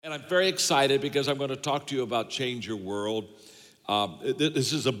And I'm very excited because I'm going to talk to you about Change Your World.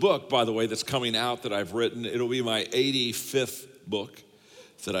 This is a book, by the way, that's coming out that I've written. It'll be my 85th book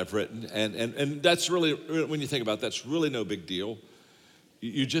that I've written. And that's really, when you think about it, that's really no big deal.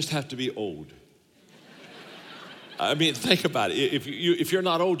 You just have to be old. I mean, think about it. If you're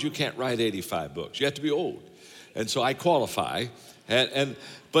not old, you can't write 85 books. You have to be old. And so I qualify.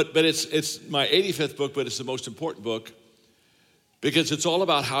 But it's my 85th book, but it's the most important book because it's all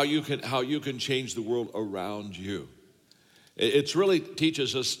about how you can change the world around you. It really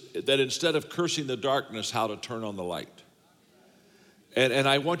teaches us that instead of cursing the darkness, how to turn on the light. And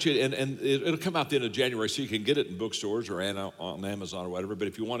I want you, and it'll come out the end of January, so you can get it in bookstores or on Amazon or whatever. But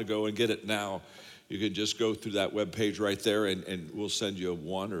if you want to go and get it now, you can just go through that webpage right there, and we'll send you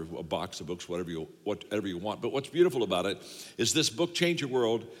one or a box of books, whatever you want. But what's beautiful about it is this book, Change Your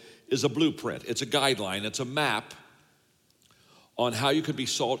World, is a blueprint. It's a guideline. It's a map on how you can be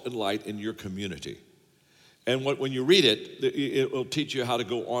salt and light in your community. And when you read it, it will teach you how to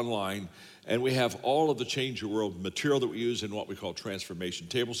go online. And we have all of the Change Your World material that we use in what we call transformation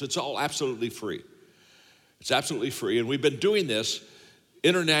tables. It's all absolutely free. It's absolutely free. And we've been doing this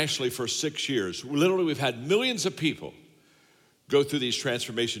internationally for 6 years. Literally, we've had millions of people go through these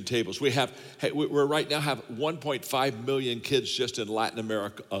transformation tables. We're right now have 1.5 million kids just in Latin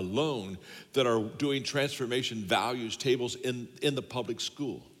America alone that are doing transformation values tables in the public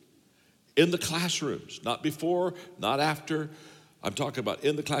school, in the classrooms, not before, not after. I'm talking about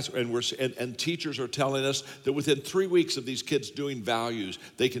in the classroom, and teachers are telling us that within 3 weeks of these kids doing values,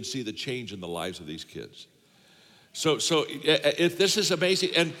 they can see the change in the lives of these kids. So if this is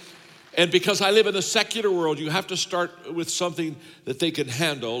amazing, and because I live in the secular world, you have to start with something that they can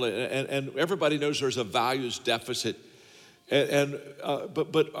handle, and everybody knows there's a values deficit,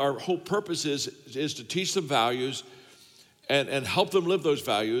 but our whole purpose is to teach them values and help them live those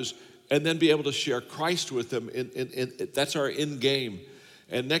values, and then be able to share Christ with them. That's our end game.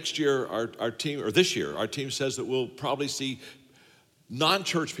 And next year, this year, our team says that we'll probably see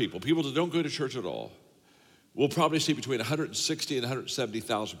non-church people that don't go to church at all. We'll probably see between 160 and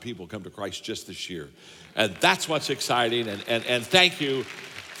 170,000 people come to Christ just this year. And that's what's exciting. And thank you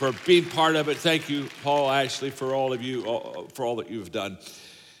for being part of it. Thank you, Paul, Ashley, for all of you, for all that you've done.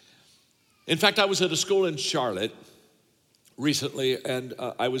 In fact, I was at a school in Charlotte recently, and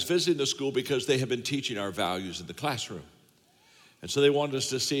I was visiting the school because they have been teaching our values in the classroom. And so they wanted us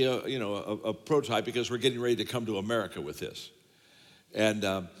to see a prototype because we're getting ready to come to America with this.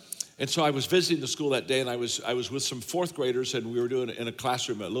 And so I was visiting the school that day, and I was with some fourth graders, and we were doing in a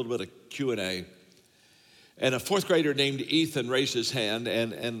classroom a little bit of Q&A. And a fourth grader named Ethan raised his hand,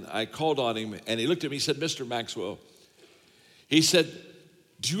 and I called on him, and he looked at me and said, "Mr. Maxwell," he said,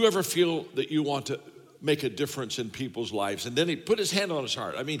 "do you ever feel that you want to make a difference in people's lives?" And then he put his hand on his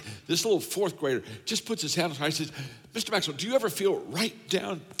heart. I mean, this little fourth grader just puts his hand on his heart. He says, "Mr. Maxwell, do you ever feel right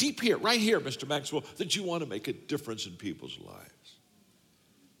down, deep here, right here, Mr. Maxwell, that you want to make a difference in people's lives?"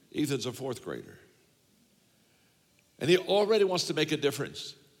 Ethan's a fourth grader. And he already wants to make a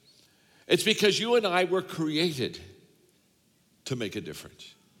difference. It's because you and I were created to make a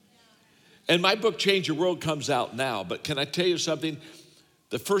difference. And my book, Change Your World, comes out now. But can I tell you something?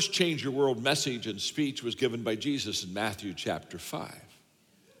 The first Change Your World message and speech was given by Jesus in Matthew chapter 5.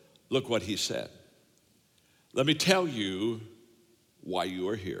 Look what he said. "Let me tell you why you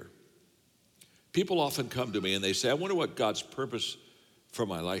are here." People often come to me and they say, "I wonder what God's purpose for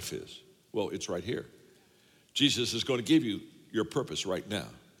my life is." Well, it's right here. Jesus is going to give you your purpose right now.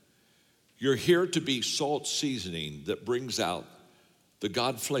 You're here to be salt seasoning that brings out the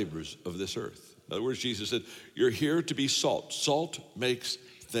God flavors of this earth. In other words, Jesus said, you're here to be salt. Salt makes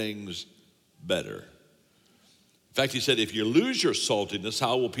things better. In fact, he said, if you lose your saltiness,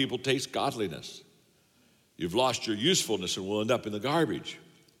 how will people taste godliness? You've lost your usefulness and will end up in the garbage.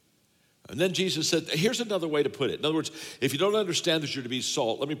 And then Jesus said, here's another way to put it. In other words, if you don't understand that you're to be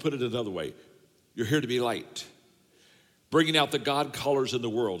salt, let me put it another way. You're here to be light, bringing out the God colors in the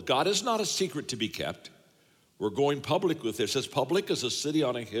world. God is not a secret to be kept. We're going public with this. As public as a city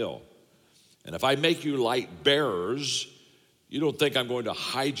on a hill. And if I make you light bearers, you don't think I'm going to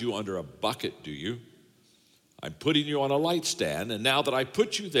hide you under a bucket, do you? I'm putting you on a light stand, and now that I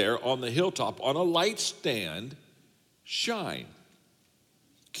put you there on the hilltop on a light stand, shine.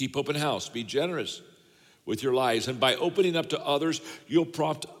 Keep open house. Be generous with your lives. And by opening up to others, you'll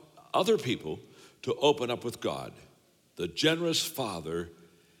prompt other people to open up with God, the generous Father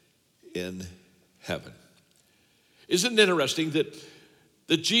in heaven. Isn't it interesting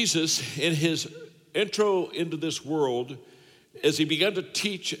that Jesus, in his intro into this world, as he began to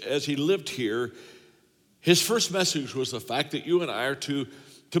teach, as he lived here, his first message was the fact that you and I are to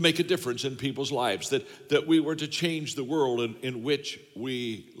to make a difference in people's lives, that we were to change the world in which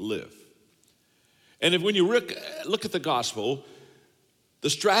we live. And when you look at the gospel, the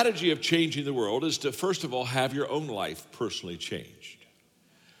strategy of changing the world is to, first of all, have your own life personally changed.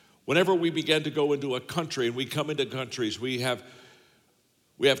 Whenever we begin to go into a country and we come into countries, we have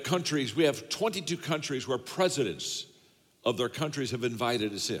 22 countries where presidents of their countries have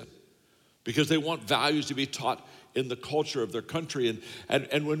invited us in because they want values to be taught in the culture of their country.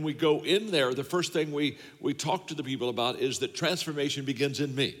 And when we go in there, the first thing we talk to the people about is that transformation begins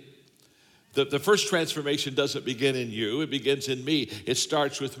in me. The first transformation doesn't begin in you, it begins in me. It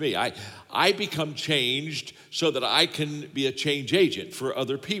starts with me. I become changed so that I can be a change agent for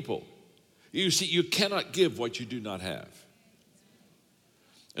other people. You see, you cannot give what you do not have.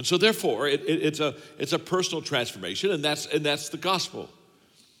 And so therefore, it's a personal transformation, and that's the gospel.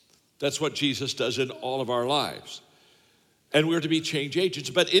 That's what Jesus does in all of our lives. And we're to be change agents.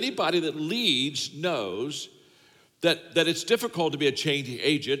 But anybody that leads knows that it's difficult to be a change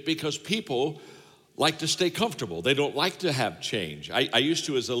agent because people like to stay comfortable. They don't like to have change. I used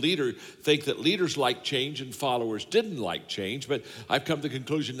to, as a leader, think that leaders like change and followers didn't like change, but I've come to the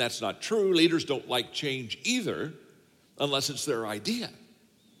conclusion that's not true. Leaders don't like change either unless it's their idea.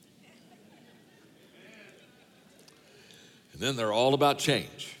 And then they're all about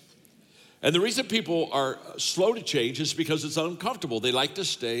change. And the reason people are slow to change is because it's uncomfortable. They like to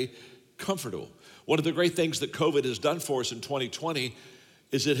stay comfortable. One of the great things that COVID has done for us in 2020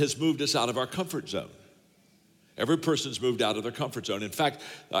 is it has moved us out of our comfort zone. Every person's moved out of their comfort zone. In fact,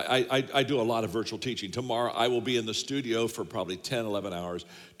 I do a lot of virtual teaching. Tomorrow, I will be in the studio for probably 10, 11 hours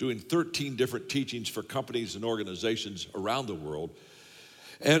doing 13 different teachings for companies and organizations around the world.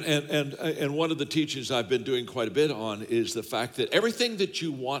 And one of the teachings I've been doing quite a bit on is the fact that everything that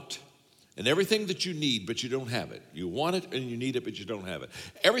you want and everything that you need, but you don't have it. You want it and you need it, but you don't have it.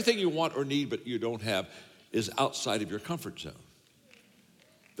 Everything you want or need, but you don't have is outside of your comfort zone.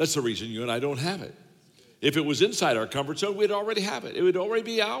 That's the reason you and I don't have it. If it was inside our comfort zone, we'd already have it. It would already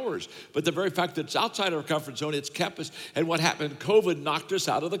be ours. But the very fact that it's outside our comfort zone, it's kept us. And what happened? COVID knocked us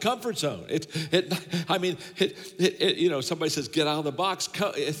out of the comfort zone. Somebody says, get out of the box.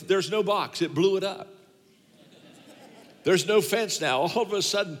 There's no box. It blew it up. There's no fence now. All of a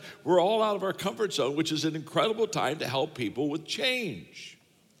sudden, we're all out of our comfort zone, which is an incredible time to help people with change.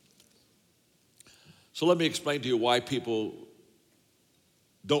 So let me explain to you why people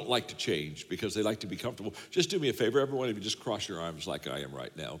don't like to change, because they like to be comfortable. Just do me a favor, every one of you, just cross your arms like I am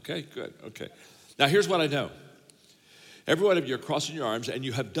right now, okay? Good, okay. Now here's what I know. Every one of you are crossing your arms, and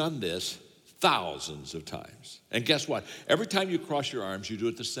you have done this thousands of times. And guess what? Every time you cross your arms, you do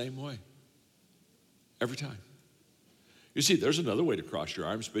it the same way. Every time. You see, there's another way to cross your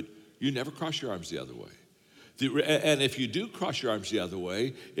arms, but you never cross your arms the other way. And if you do cross your arms the other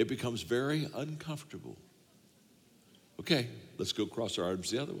way, it becomes very uncomfortable. Okay, let's go cross our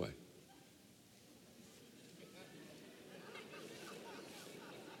arms the other way.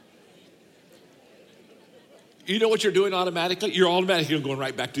 You know what you're doing automatically? You're automatically going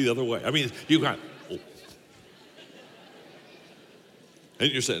right back to the other way. I mean, you got, oh.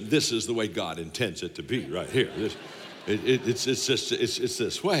 And you're saying, this is the way God intends it to be right here. It's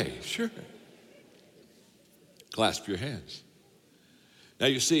this way, sure. Clasp your hands. Now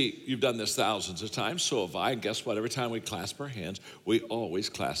you see, you've done this thousands of times, so have I, and guess what? Every time we clasp our hands, we always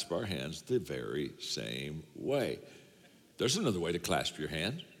clasp our hands the very same way. There's another way to clasp your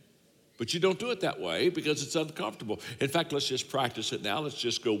hand, but you don't do it that way because it's uncomfortable. In fact, let's just practice it now. Let's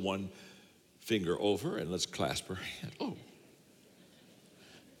just go one finger over and let's clasp our hand. Oh.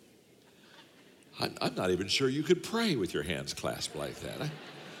 I'm not even sure you could pray with your hands clasped like that.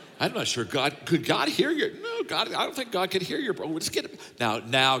 I'm not sure could God hear your, no, God, I don't think God could hear your prayers. Just get it.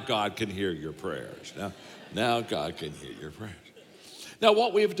 Now God can hear your prayers. Now God can hear your prayers. Now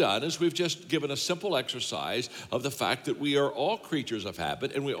what we've done is we've just given a simple exercise of the fact that we are all creatures of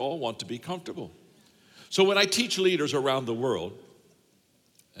habit and we all want to be comfortable. So when I teach leaders around the world,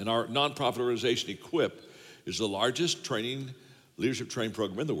 and our nonprofit organization Equip is the largest leadership training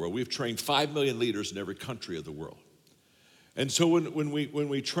program in the world. We've trained 5 million leaders in every country of the world. And so when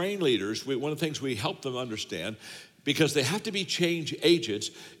we train leaders, one of the things we help them understand, because they have to be change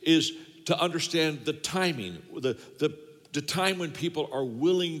agents, is to understand the timing, the time when people are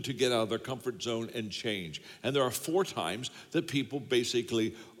willing to get out of their comfort zone and change. And there are 4 times that people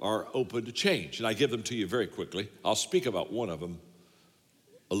basically are open to change. And I give them to you very quickly. I'll speak about one of them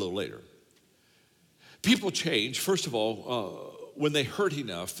a little later. People change, first of all, when they hurt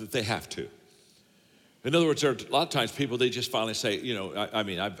enough that they have to. In other words, there are a lot of times people, they just finally say,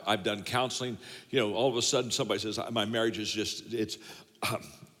 I've done counseling, all of a sudden somebody says, my marriage is just,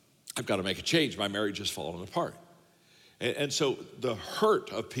 I've got to make a change. My marriage has fallen apart. And so the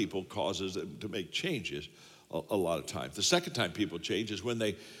hurt of people causes them to make changes a lot of times. The second time people change is when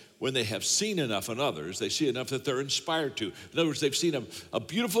they have seen enough in others, they see enough that they're inspired to. In other words, they've seen a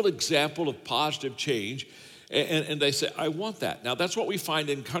beautiful example of positive change, and they say, I want that. Now, that's what we find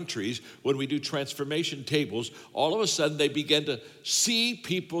in countries when we do transformation tables. All of a sudden, they begin to see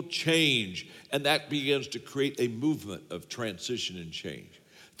people change, and that begins to create a movement of transition and change.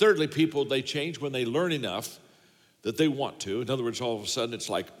 Thirdly, people, they change when they learn enough that they want to. In other words, all of a sudden, it's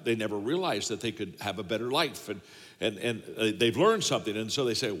like they never realized that they could have a better life, and they've learned something, and so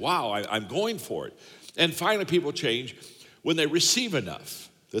they say, wow, I'm going for it. And finally, people change when they receive enough,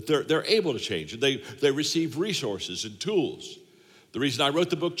 that they're able to change, and they receive resources and tools. The reason I wrote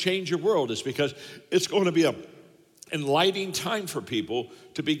the book, Change Your World, is because it's going to be an enlightening time for people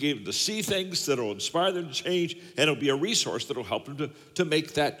to begin to see things that will inspire them to change, and it'll be a resource that will help them to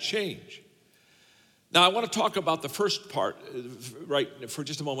make that change. Now, I want to talk about the first part right for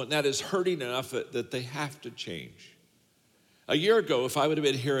just a moment, and that is hurting enough that they have to change. A year ago, if I would have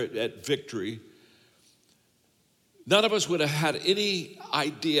been here at Victory, none of us would have had any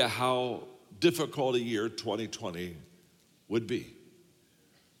idea how difficult a year 2020 would be.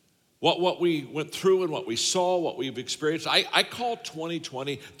 What we went through and what we saw, what we've experienced, I call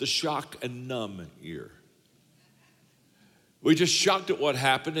 2020 the shock and numb year. We just shocked at what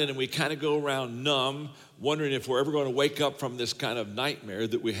happened, and we kind of go around numb, wondering if we're ever going to wake up from this kind of nightmare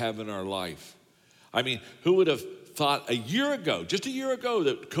that we have in our life. I mean, who would have thought just a year ago,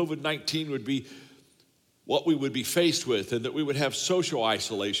 that COVID-19 would be what we would be faced with, and that we would have social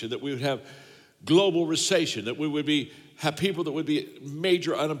isolation, that we would have global recession, that we would have people that would be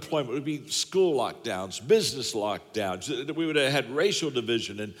major unemployment, would be school lockdowns, business lockdowns, that we would have had racial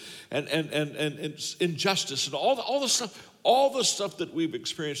division and injustice and all the stuff that we've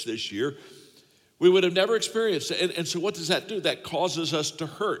experienced this year, we would have never experienced. And so what does that do? That causes us to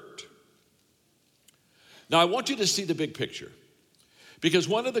hurt. Now, I want you to see the big picture, because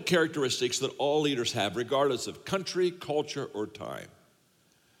one of the characteristics that all leaders have, regardless of country, culture, or time,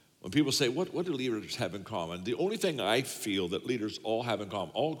 when people say, what do leaders have in common? The only thing I feel that leaders all have in common,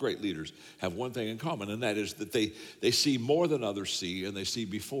 all great leaders have one thing in common, and that is that they see more than others see, and they see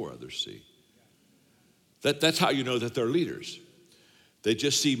before others see. That's how you know that they're leaders. They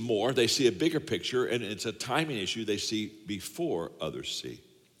just see more, they see a bigger picture, and it's a timing issue. They see before others see.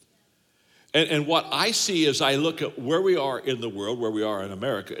 And what I see as I look at where we are in the world, where we are in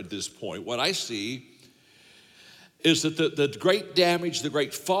America at this point, what I see is that the great damage, the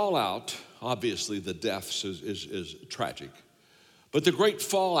great fallout, obviously the deaths is tragic, but the great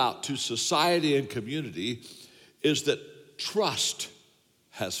fallout to society and community is that trust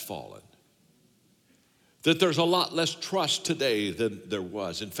has fallen. That there's a lot less trust today than there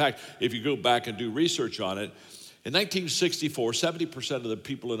was. In fact, if you go back and do research on it, in 1964, 70% of the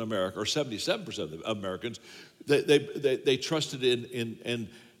people in America, or 77% of the Americans, they trusted in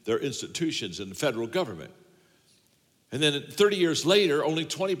their institutions and the federal government. And then 30 years later, only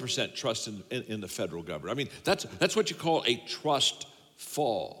 20% trust in the federal government. I mean, that's what you call a trust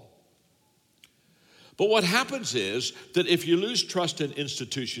fall. But what happens is that if you lose trust in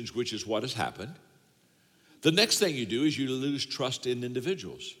institutions, which is what has happened, the next thing you do is you lose trust in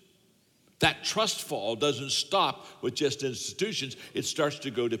individuals. That trust fall doesn't stop with just institutions. It starts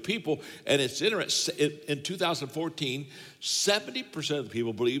to go to people. And it's interesting, in 2014, 70% of the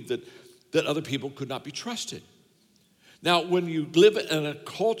people believed that other people could not be trusted. Now, when you live in a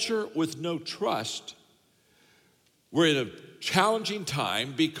culture with no trust, we're in a challenging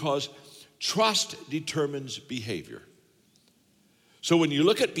time because trust determines behavior. So when you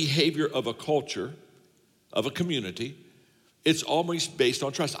look at behavior of a culture, of a community, it's almost based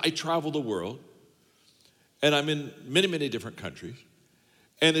on trust. I travel the world, and I'm in many, many different countries.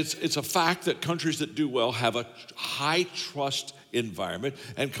 And it's a fact that countries that do well have a high trust environment,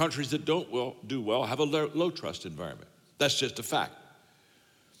 and countries that don't do well have a low trust environment. That's just a fact.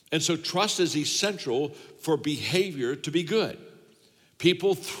 And so trust is essential for behavior to be good.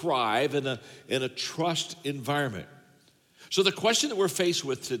 People thrive in a trust environment. So the question that we're faced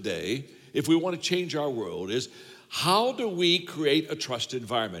with today, if we want to change our world, is how do we create a trust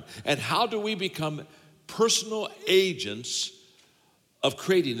environment? And how do we become personal agents of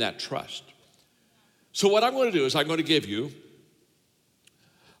creating that trust? So what I'm going to do is I'm going to give you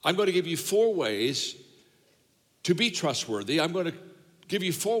 4 ways to be trustworthy. I'm going to give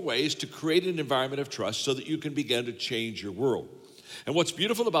you 4 ways to create an environment of trust so that you can begin to change your world. And what's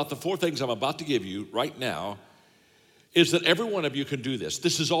beautiful about the 4 things I'm about to give you right now is that every one of you can do this.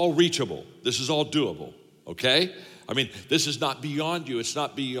 This is all reachable. This is all doable, okay? I mean, this is not beyond you. It's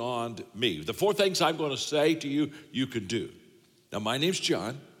not beyond me. The 4 things I'm going to say to you, you can do. Now, my name's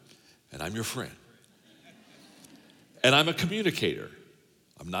John, and I'm your friend. And I'm a communicator.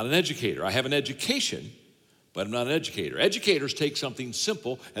 I'm not an educator. I have an education, but I'm not an educator. Educators take something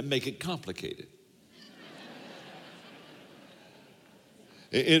simple and make it complicated.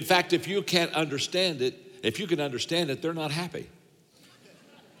 In fact, if you can't understand it, if you can understand it, they're not happy.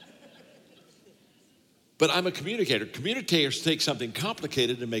 But I'm a communicator. Communicators take something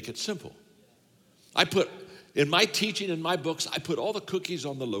complicated and make it simple. In my teaching, in my books, I put all the cookies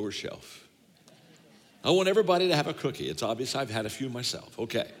on the lower shelf. I want everybody to have a cookie. It's obvious I've had a few myself.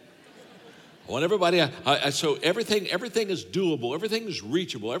 Okay. I want everybody, so everything is doable, everything is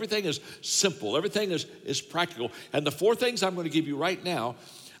reachable, everything is simple, everything is practical. And the 4 things I'm going to give you right now,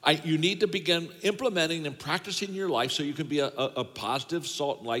 you need to begin implementing and practicing in your life so you can be a positive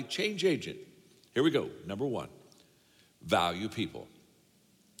salt and light change agent. Here we go. Number 1, value people.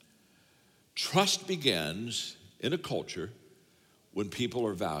 Trust begins in a culture when people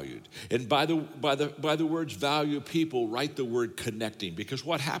are valued. And by the words value people, write the word connecting, because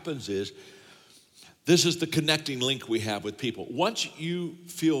what happens is, this is the connecting link we have with people. Once you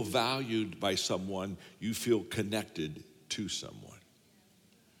feel valued by someone, you feel connected to someone.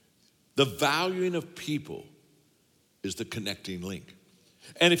 The valuing of people is the connecting link.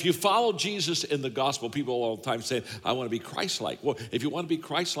 And if you follow Jesus in the gospel, people all the time say, I want to be Christ-like. Well, if you want to be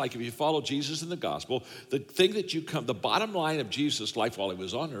Christ-like, if you follow Jesus in the gospel, the bottom line of Jesus' life while he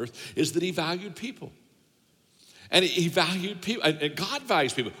was on earth is that he valued people. And he valued people, and God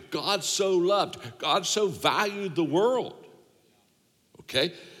values people. God so loved, God so valued the world.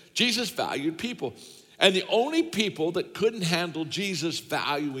 Okay? Jesus valued people. And the only people that couldn't handle Jesus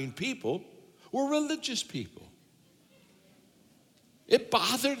valuing people were religious people. It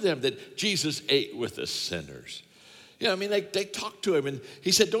bothered them that Jesus ate with the sinners. You know, I mean, they talked to him, and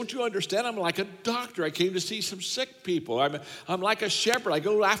he said, don't you understand? I'm like a doctor. I came to see some sick people. I'm like a shepherd. I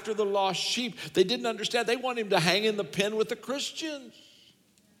go after the lost sheep. They didn't understand. They want him to hang in the pen with the Christians.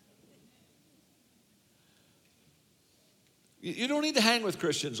 You don't need to hang with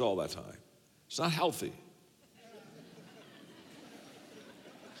Christians all that time. It's not healthy.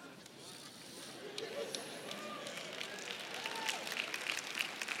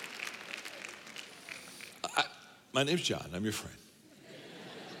 My name's John. I'm your friend.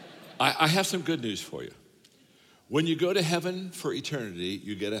 I have some good news for you. When you go to heaven for eternity,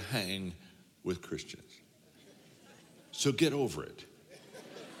 you get to hang with Christians. So get over it.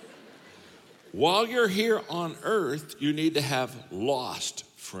 While you're here on earth, you need to have lost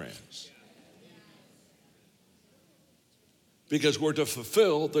friends. Because we're to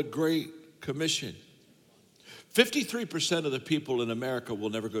fulfill the Great Commission. 53% of the people in America will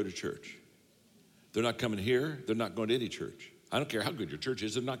never go to church. They're not coming here. They're not going to any church. I don't care how good your church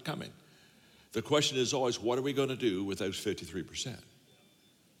is, they're not coming. The question is always, what are we going to do with those 53%?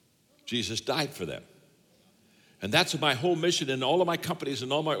 Jesus died for them. And that's my whole mission in all of my companies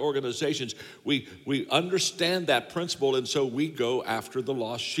and all my organizations. We understand that principle, and so we go after the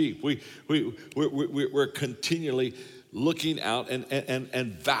lost sheep. We're continually looking out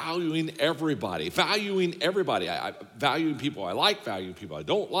and valuing everybody. Valuing everybody. Valuing people I like, valuing people I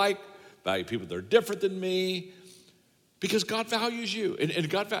don't like, value people that are different than me, because God values you. And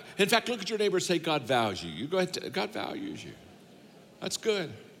God, in fact, look at your neighbor and say, God values you. You go ahead, God values you. That's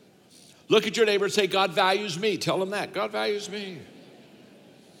good. Look at your neighbor and say, God values me. Tell them that. God values me.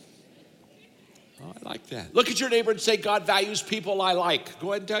 Oh, I like that. Look at your neighbor and say, God values people I like.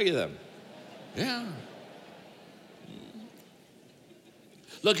 Go ahead and tell you them. Yeah.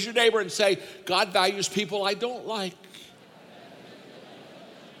 Look at your neighbor and say, God values people I don't like.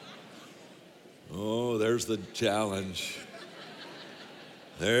 Oh, there's the challenge.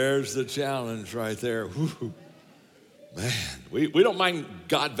 There's the challenge right there. Whew. Man, we don't mind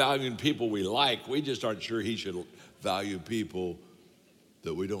God valuing people we like. We just aren't sure he should value people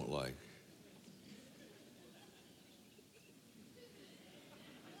that we don't like.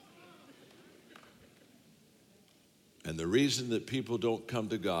 And the reason that people don't come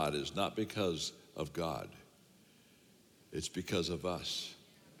to God is not because of God. It's because of us.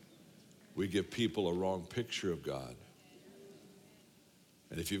 We give people a wrong picture of God.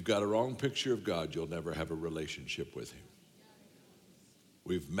 And if you've got a wrong picture of God, you'll never have a relationship with him.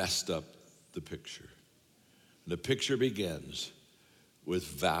 We've messed up the picture. And the picture begins with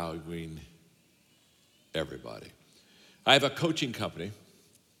valuing everybody. I have a coaching company.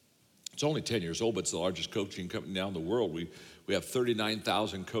 It's only 10 years old, but it's the largest coaching company now in the world. We have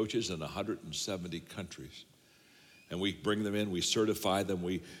 39,000 coaches in 170 countries. And we bring them in, we certify them,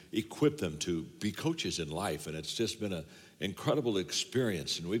 we equip them to be coaches in life. And it's just been an incredible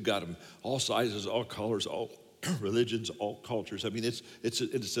experience. And we've got them all sizes, all colors, all religions, all cultures. I mean,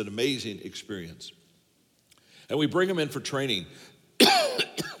 it's an amazing experience. And we bring them in for training,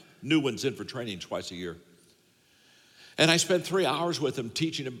 new ones in for training twice a year. And I spent 3 hours with them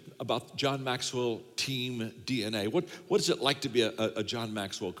teaching them about John Maxwell team DNA. What is it like to be a John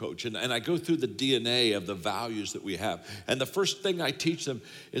Maxwell coach? And I go through the DNA of the values that we have. And the first thing I teach them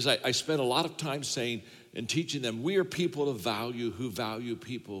is I spend a lot of time saying and teaching them, we are people of value who value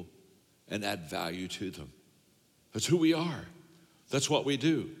people and add value to them. That's who we are. That's what we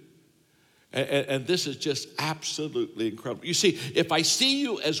do. And this is just absolutely incredible. You see, if I see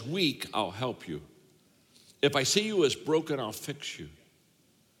you as weak, I'll help you. If I see you as broken, I'll fix you.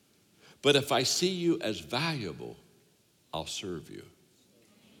 But if I see you as valuable, I'll serve you.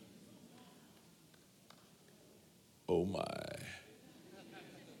 Oh my.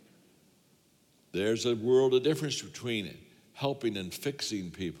 There's a world of difference between helping and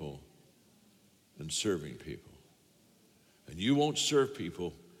fixing people and serving people. And you won't serve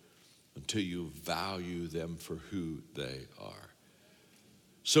people until you value them for who they are.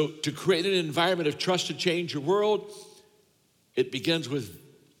 So to create an environment of trust to change your world, it begins with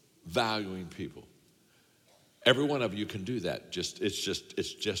valuing people. Every one of you can do that. It's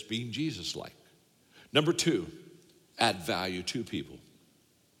just being Jesus-like. Number 2, add value to people.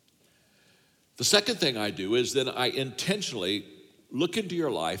 The second thing I do is then I intentionally look into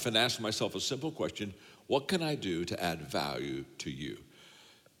your life and ask myself a simple question: what can I do to add value to you?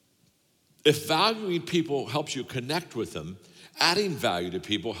 If valuing people helps you connect with them, adding value to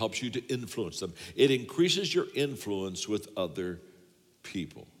people helps you to influence them. It increases your influence with other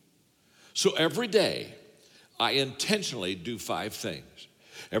people. So every day, I intentionally do 5 things.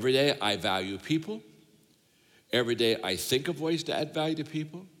 Every day, I value people. Every day, I think of ways to add value to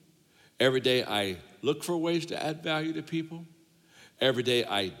people. Every day, I look for ways to add value to people. Every day,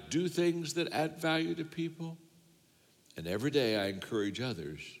 I do things that add value to people. And every day, I encourage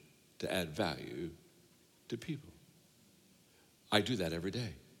others to add value to people. I do that every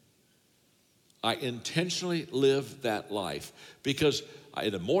day. I intentionally live that life because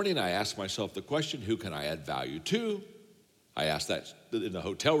in the morning I ask myself the question, who can I add value to? I asked that in the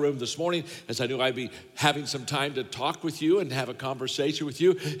hotel room this morning as I knew I'd be having some time to talk with you and have a conversation with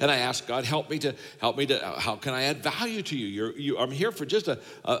you. And I asked God, help me to, how can I add value to you? I'm here for just a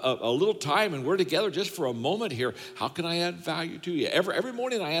little time and we're together just for a moment here. How can I add value to you? Every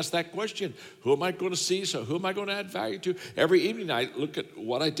morning I ask that question, who am I going to see? So who am I going to add value to? Every evening I look at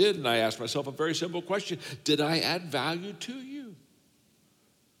what I did and I ask myself a very simple question. Did I add value to you?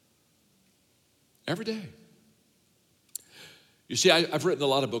 Every day. You see, I've written a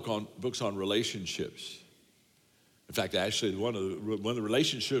lot of books on relationships. In fact, actually, one of the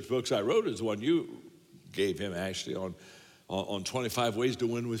relationship books I wrote is the one you gave him, actually, on 25 ways to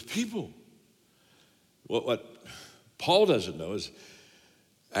win with people. What Paul doesn't know is,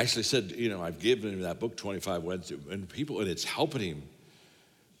 actually said, I've given him that book, 25 ways to win people, and it's helping him.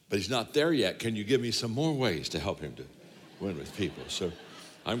 But he's not there yet. Can you give me some more ways to help him to win with people? So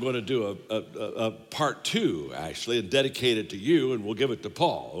I'm going to do a part 2, actually, and dedicate it to you, and we'll give it to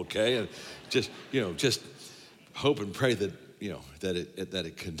Paul, okay? And just hope and pray that, that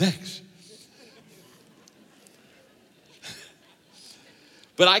it connects.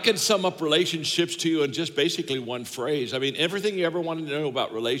 But I can sum up relationships to you in just basically one phrase. I mean, everything you ever wanted to know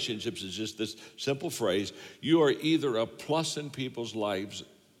about relationships is just this simple phrase. You are either a plus in people's lives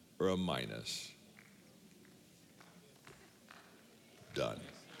or a minus. Done.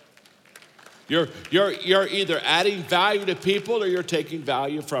 You're either adding value to people or you're taking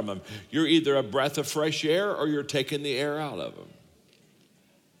value from them. You're either a breath of fresh air or you're taking the air out of them.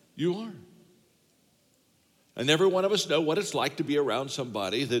 You are. And every one of us know what it's like to be around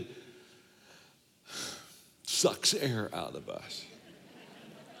somebody that sucks air out of us.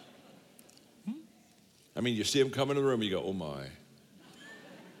 I mean, you see them come into the room, you go, oh my.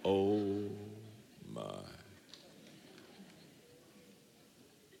 Oh my.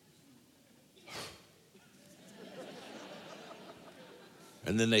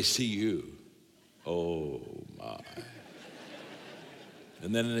 And then they see you. Oh, my.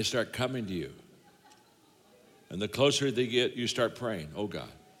 And then they start coming to you. And the closer they get, you start praying. Oh, God.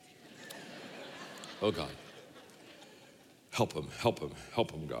 Oh, God. Help him, help him,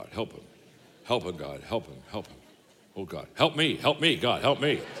 help him, God. Help him. Help him, God. Help him, help him. Oh, God. Help me, God. Help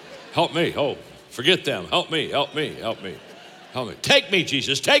me. Help me. Oh, forget them. Help me, help me, help me. Help me. Take me,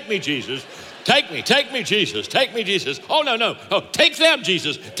 Jesus. Take me, Jesus. Take me, Jesus, take me, Jesus. Oh, no. Oh, take them,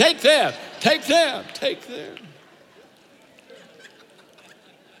 Jesus. Take them, take them, take them.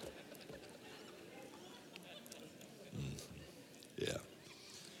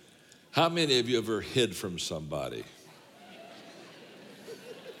 How many of you ever hid from somebody?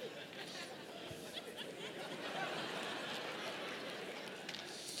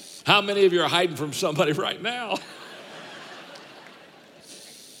 How many of you are hiding from somebody right now?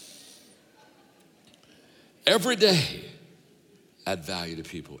 Every day, add value to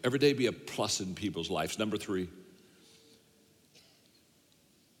people. Every day be a plus in people's lives. Number 3,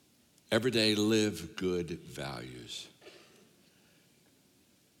 every day live good values.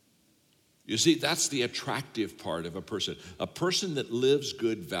 You see, that's the attractive part of a person. A person that lives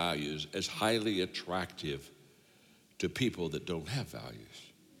good values is highly attractive to people that don't have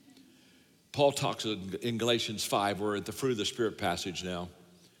values. Paul talks in Galatians 5, we're at the fruit of the Spirit passage now.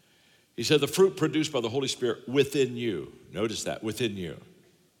 He said, the fruit produced by the Holy Spirit within you, notice that, within you,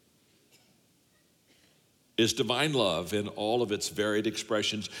 is divine love in all of its varied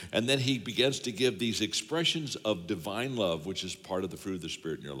expressions. And then he begins to give these expressions of divine love, which is part of the fruit of the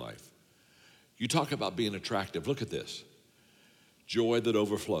Spirit in your life. You talk about being attractive. Look at this. Joy that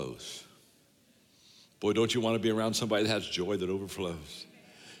overflows. Boy, don't you want to be around somebody that has joy that overflows?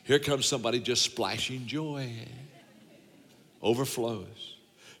 Here comes somebody just splashing joy. Overflows.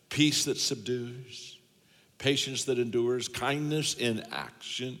 Peace that subdues. Patience that endures. Kindness in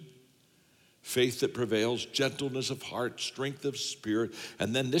action. Faith that prevails. Gentleness of heart. Strength of spirit.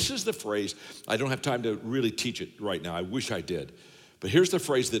 And then this is the phrase. I don't have time to really teach it right now. I wish I did. But here's the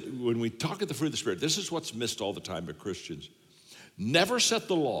phrase that when we talk of the fruit of the Spirit, this is what's missed all the time by Christians. Never set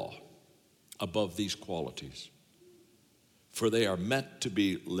the law above these qualities, for they are meant to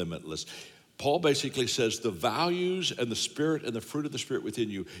be limitless. Paul basically says the values and the Spirit and the fruit of the Spirit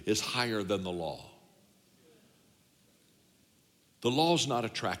within you is higher than the law. The law is not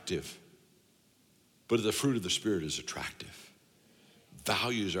attractive, but the fruit of the Spirit is attractive.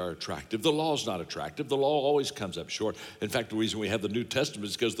 Values are attractive. The law is not attractive. The law always comes up short. In fact, the reason we have the New Testament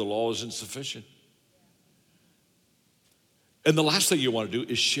is because the law is insufficient. And the last thing you want to do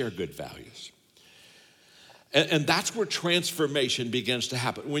is share good values. And that's where transformation begins to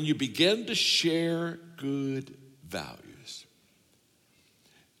happen. When you begin to share good values.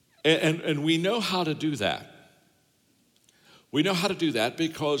 And we know how to do that. We know how to do that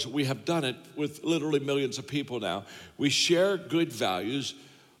because we have done it with literally millions of people now. We share good values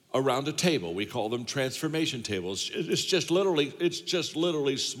around a table. We call them transformation tables. It's just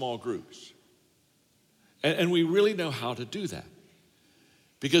literally small groups. And we really know how to do that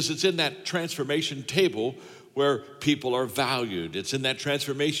because it's in that transformation table where people are valued. It's in that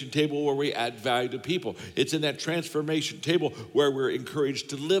transformation table where we add value to people. It's in that transformation table where we're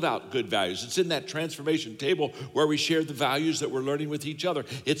encouraged to live out good values. It's in that transformation table where we share the values that we're learning with each other.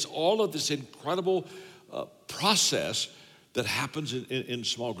 It's all of this incredible process that happens in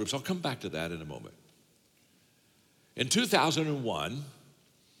small groups. I'll come back to that in a moment. In 2001,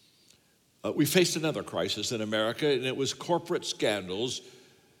 we faced another crisis in America, and it was corporate scandals.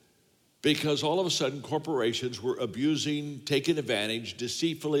 Because all of a sudden, corporations were abusing, taking advantage,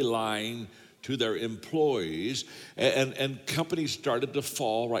 deceitfully lying to their employees, and companies started to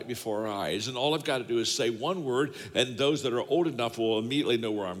fall right before our eyes. And all I've got to do is say one word, and those that are old enough will immediately know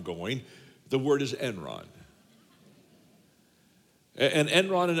where I'm going. The word is Enron. And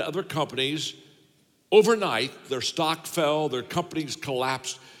Enron and other companies, overnight, their stock fell, their companies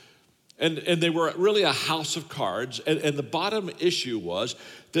collapsed, and they were really a house of cards. And the bottom issue was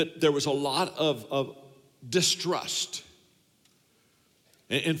that there was a lot of distrust.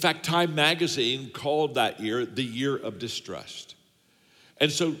 In fact, Time Magazine called that year the year of distrust.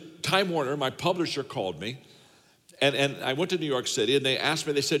 And so Time Warner, my publisher, called me. And I went to New York City, and they asked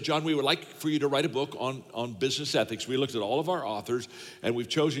me, they said, John, we would like for you to write a book on business ethics. We looked at all of our authors, and we've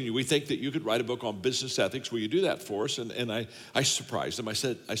chosen you. We think that you could write a book on business ethics. Will you do that for us? And I surprised them. I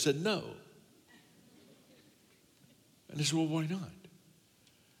said, no. And they said, well, why not?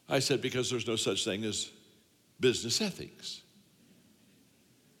 I said, because there's no such thing as business ethics.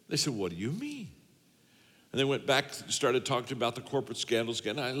 They said, what do you mean? And they went back, started talking about the corporate scandals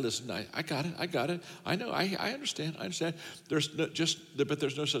again. I listened. I got it. I know. I understand. But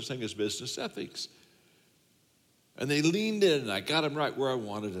there's no such thing as business ethics. And they leaned in, and I got them right where I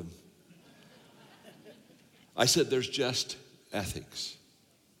wanted them. I said, there's just ethics.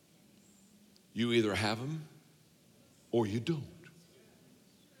 You either have them or you don't.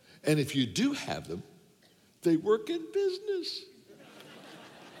 And if you do have them, they work in business.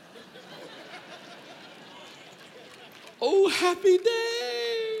 Oh, happy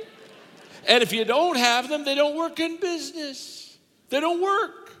day. And if you don't have them, they don't work in business. They don't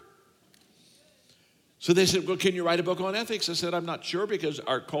work. So they said, well, can you write a book on ethics? I said, I'm not sure because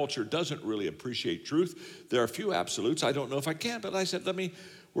our culture doesn't really appreciate truth. There are a few absolutes. I don't know if I can, but I said,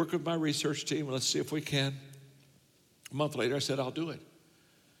 work with my research team. Let's see if we can. A month later, I said, I'll do it.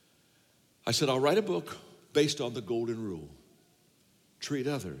 I said, I'll write a book based on the golden rule. Treat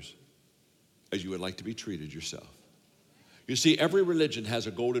others as you would like to be treated yourself. You see, every religion has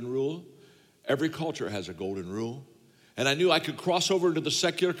a golden rule. Every culture has a golden rule. And I knew I could cross over into the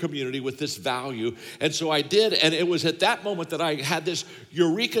secular community with this value. And so I did. And it was at that moment that I had this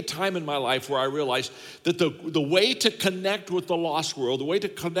eureka time in my life where I realized that the way to connect with the lost world, the way to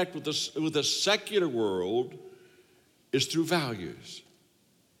connect with the secular world is through values.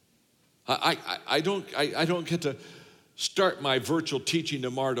 I don't get to start my virtual teaching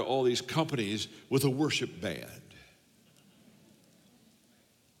tomorrow to all these companies with a worship band.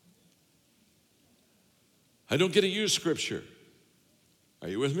 I don't get to use scripture. Are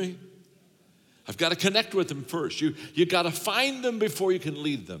you with me? I've got to connect with them first. You got to find them before you can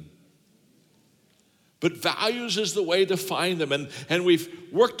lead them. But values is the way to find them. And we've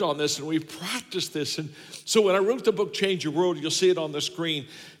worked on this and we've practiced this. And so when I wrote the book, Change Your World, you'll see it on the screen.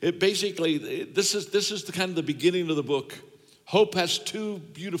 It basically, this is the kind of the beginning of the book. Hope has two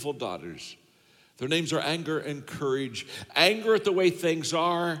beautiful daughters. Their names are Anger and Courage. Anger at the way things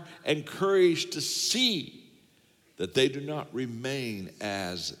are, and courage to see that they do not remain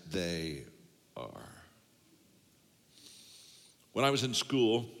as they are. When I was in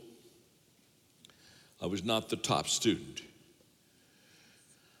school, I was not the top student.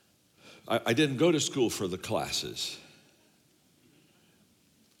 I didn't go to school for the classes.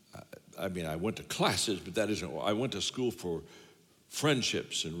 I mean, I went to classes, but that isn't, I went to school for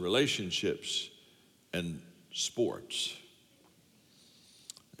friendships and relationships and sports.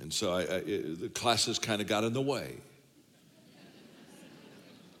 And so the classes kind of got in the way.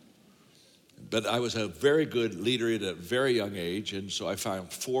 But I was a very good leader at a very young age, and so I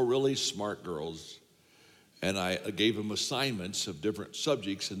found 4 really smart girls, and I gave them assignments of different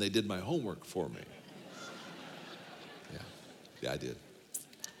subjects, and they did my homework for me. Yeah, I did.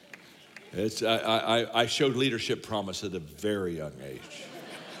 I showed leadership promise at a very young age.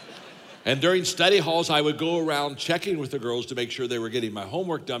 And during study halls, I would go around checking with the girls to make sure they were getting my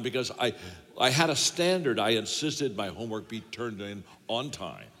homework done, because I had a standard. I insisted my homework be turned in on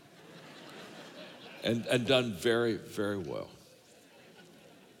time. And done very, very well.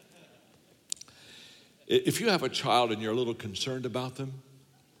 If you have a child and you're a little concerned about them,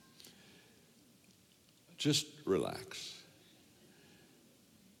 just relax.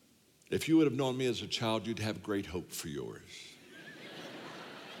 If you would have known me as a child, you'd have great hope for yours.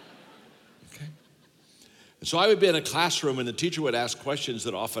 Okay? And so I would be in a classroom and the teacher would ask questions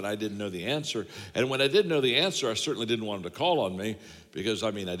that often I didn't know the answer. And when I didn't know the answer, I certainly didn't want him to call on me because,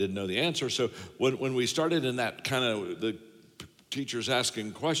 I didn't know the answer. So when we started in that kind of the teachers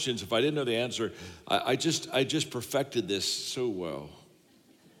asking questions, if I didn't know the answer, I just perfected this so well.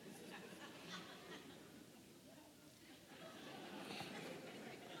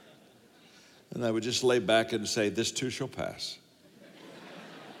 And I would just lay back and say, this too shall pass.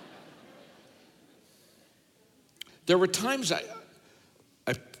 There were times I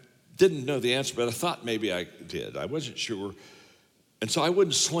didn't know the answer, but I thought maybe I did. I wasn't sure. And so I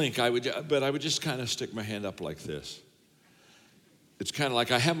wouldn't slink, but I would just kind of stick my hand up like this. It's kind of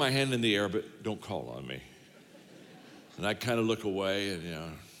like I have my hand in the air, but don't call on me. And I kind of look away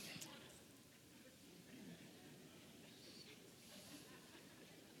and,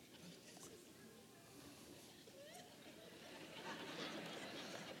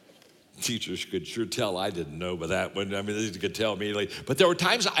 Teachers could sure tell I didn't know by that one. They could tell immediately. But there were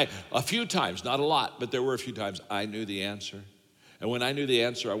times, a few times, not a lot, but there were a few times I knew the answer. And when I knew the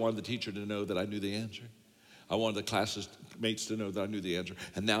answer, I wanted the teacher to know that I knew the answer. I wanted the classmates to know that I knew the answer.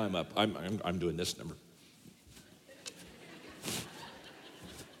 And now I'm up. I'm doing this number.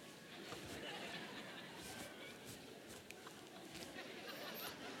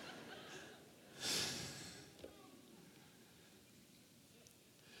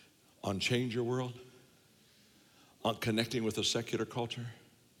 On Change Your World, on connecting with a secular culture,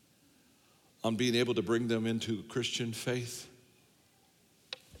 on being able to bring them into Christian faith.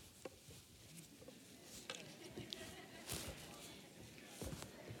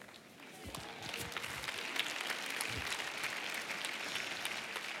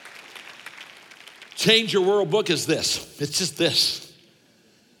 Change Your World book is this. It's just this.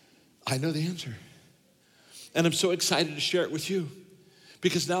 I know the answer. And I'm so excited to share it with you.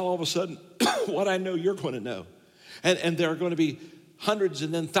 Because now all of a sudden, what I know, you're going to know. And there are going to be hundreds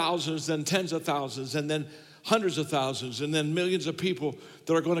and then thousands, then tens of thousands, and then hundreds of thousands, and then millions of people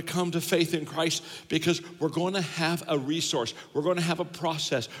that are going to come to faith in Christ because we're going to have a resource. We're going to have a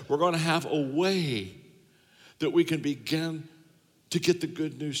process. We're going to have a way that we can begin to get the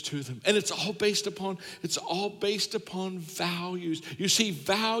good news to them. And it's all based upon values. You see,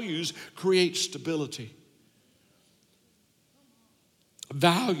 values create stability.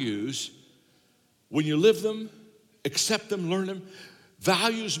 Values, when you live them, accept them, learn them,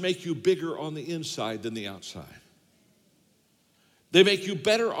 values make you bigger on the inside than the outside. They make you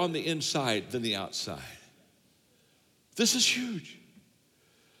better on the inside than the outside. This is huge.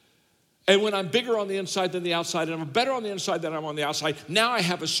 And when I'm bigger on the inside than the outside, and I'm better on the inside than I'm on the outside, now I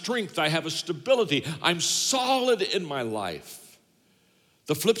have a strength, I have a stability. I'm solid in my life.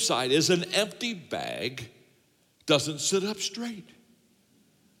 The flip side is an empty bag doesn't sit up straight.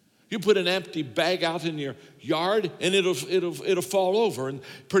 You put an empty bag out in your yard and it'll fall over, and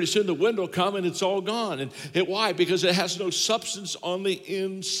pretty soon the wind will come and it's all gone. And why? Because it has no substance on the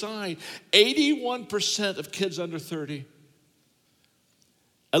inside. 81% of kids under 30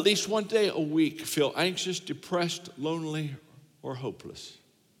 at least one day a week feel anxious, depressed, lonely, or hopeless.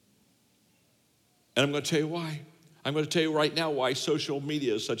 And I'm going to tell you why. I'm going to tell you right now why social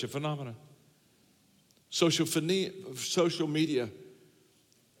media is such a phenomenon. Social media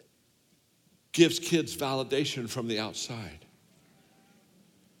gives kids validation from the outside.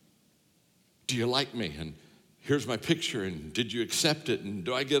 Do you like me? And here's my picture, and did you accept it? And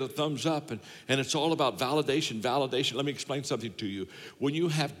do I get a thumbs up? And it's all about validation. Let me explain something to you. When you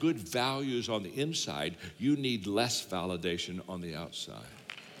have good values on the inside, you need less validation on the outside.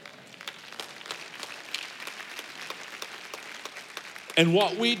 And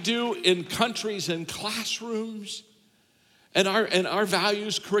what we do in countries and classrooms, and our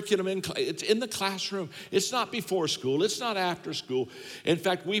values curriculum, it's in the classroom. It's not before school. It's not after school. In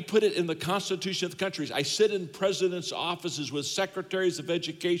fact, we put it in the Constitution of the countries. I sit in presidents' offices with secretaries of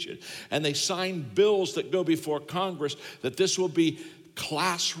education, and they sign bills that go before Congress that this will be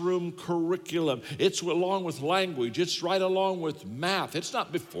classroom curriculum. It's along with language. It's right along with math. It's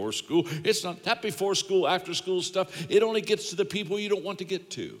not before school. It's not that before school, after school stuff. It only gets to the people you don't want to get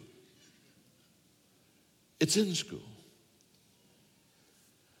to. It's in school.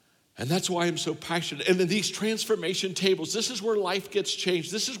 And that's why I'm so passionate. And then these transformation tables, this is where life gets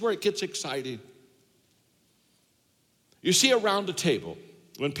changed. This is where it gets exciting. You see, around a table,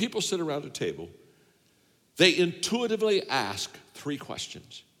 when people sit around a table, they intuitively ask 3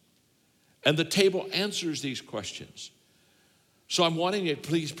 questions. And the table answers these questions. So I'm wanting you,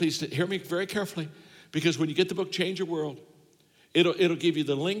 please hear me very carefully, because when you get the book, Change Your World, it'll give you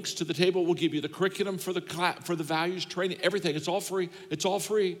the links to the table. We'll give you the curriculum for the values training, everything. It's all free. It's all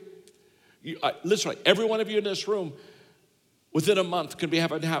free. Literally, every one of you in this room, within a month, can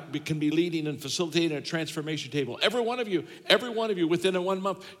be leading and facilitating a transformation table. Every one of you, within a 1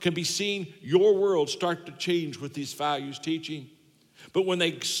 month, can be seeing your world start to change with these values teaching. But when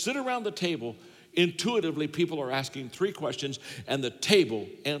they sit around the table, intuitively, people are asking 3 questions, and the table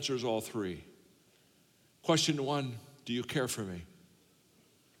answers all 3. Question 1, do you care for me?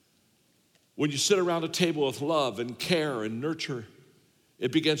 When you sit around a table with love and care and nurture,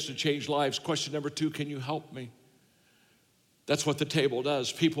 it begins to change lives. Question number 2, can you help me? That's what the table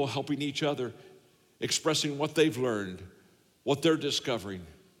does. People helping each other, expressing what they've learned, what they're discovering.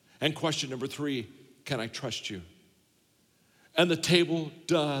 And question number 3, can I trust you? And the table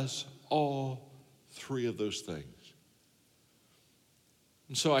does all 3 of those things.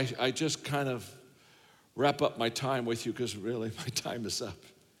 And so I just kind of wrap up my time with you, because really my time is up.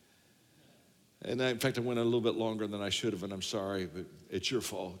 And in fact, I went a little bit longer than I should have, and I'm sorry, but it's your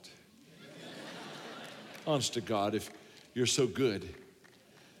fault. Honest to God, if you're so good.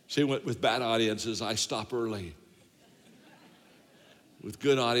 See, with bad audiences, I stop early. With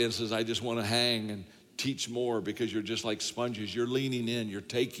good audiences, I just want to hang and teach more, because you're just like sponges. You're leaning in, you're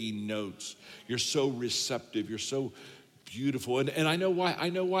taking notes. You're so receptive, you're so beautiful. And I know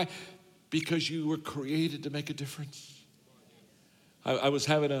why. Because you were created to make a difference. I was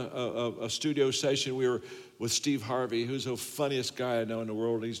having a studio session. We were with Steve Harvey, who's the funniest guy I know in the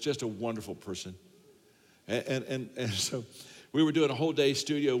world. He's just a wonderful person. And so we were doing a whole day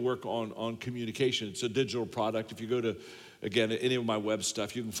studio work on communication. It's a digital product. If you go to, again, any of my web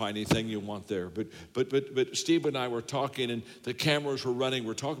stuff, you can find anything you want there. But Steve and I were talking, and the cameras were running.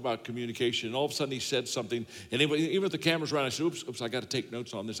 We're talking about communication, and all of a sudden he said something. And even if the cameras running, I said, oops, I got to take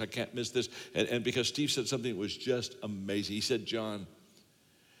notes on this. I can't miss this. And because Steve said something that was just amazing. He said, John,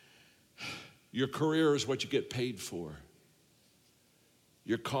 your career is what you get paid for.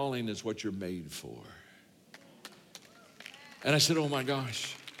 Your calling is what you're made for. And I said, oh my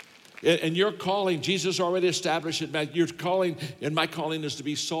gosh. And your calling, Jesus already established it. Your calling, and my calling is to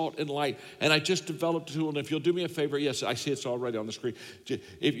be salt and light. And I just developed a tool. And if you'll do me a favor, yes, I see it's already on the screen.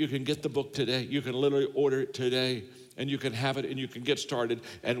 If you can get the book today, you can literally order it today. and you can have it and you can get started.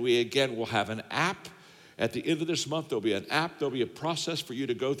 And we, again, will have an app. At the end of this month, there'll be an app. There'll be a process for you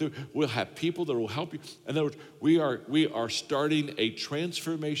to go through. We'll have people that will help you. In other words, we are starting a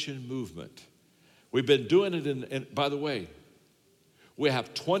transformation movement. We've been doing it and by the way, we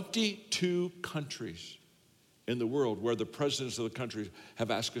have 22 countries in the world where the presidents of the countries have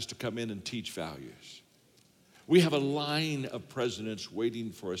asked us to come in and teach values. We have a line of presidents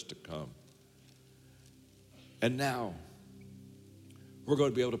waiting for us to come. And now, we're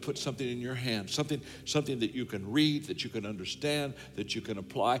going to be able to put something in your hand, something that you can read, that you can understand, that you can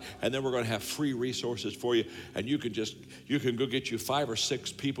apply, and then we're going to have free resources for you, and you can go get you 5 or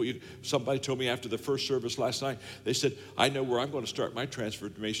 6 people. Somebody told me after the first service last night, they said, I know where I'm going to start my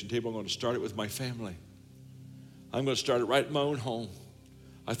transformation table. I'm going to start it with my family. I'm going to start it right in my own home.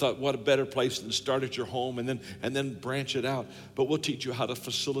 I thought, what a better place than to start at your home and then branch it out. But we'll teach you how to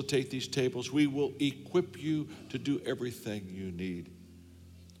facilitate these tables. We will equip you to do everything you need.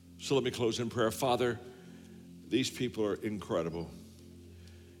 So let me close in prayer. Father, these people are incredible.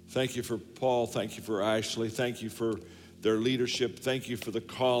 Thank you for Paul. Thank you for Ashley. Thank you for their leadership. Thank you for the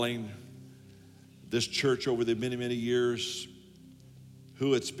calling. This church over the many, many years,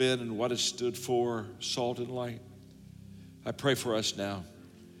 who it's been and what it stood for, salt and light. I pray for us now.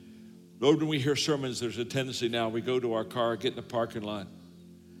 Lord, when we hear sermons, there's a tendency now, we go to our car, get in the parking lot,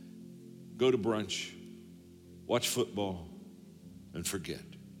 go to brunch, watch football, and forget.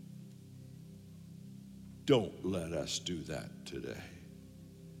 Don't let us do that today.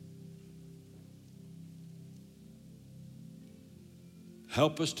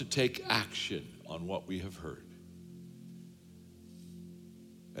 Help us to take action on what we have heard.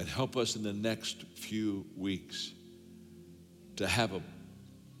 And help us in the next few weeks to have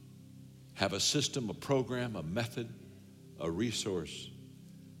a system, a program, a method, a resource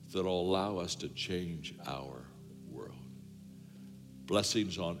that will allow us to change our world.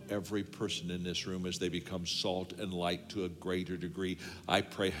 Blessings on every person in this room as they become salt and light to a greater degree. I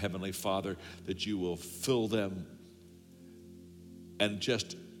pray, Heavenly Father, that you will fill them and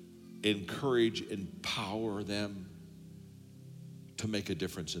just encourage, empower them to make a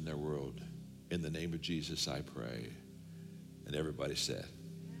difference in their world. In the name of Jesus, I pray. And everybody said,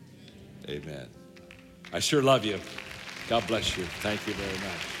 amen. I sure love you. God bless you. Thank you very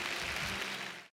much.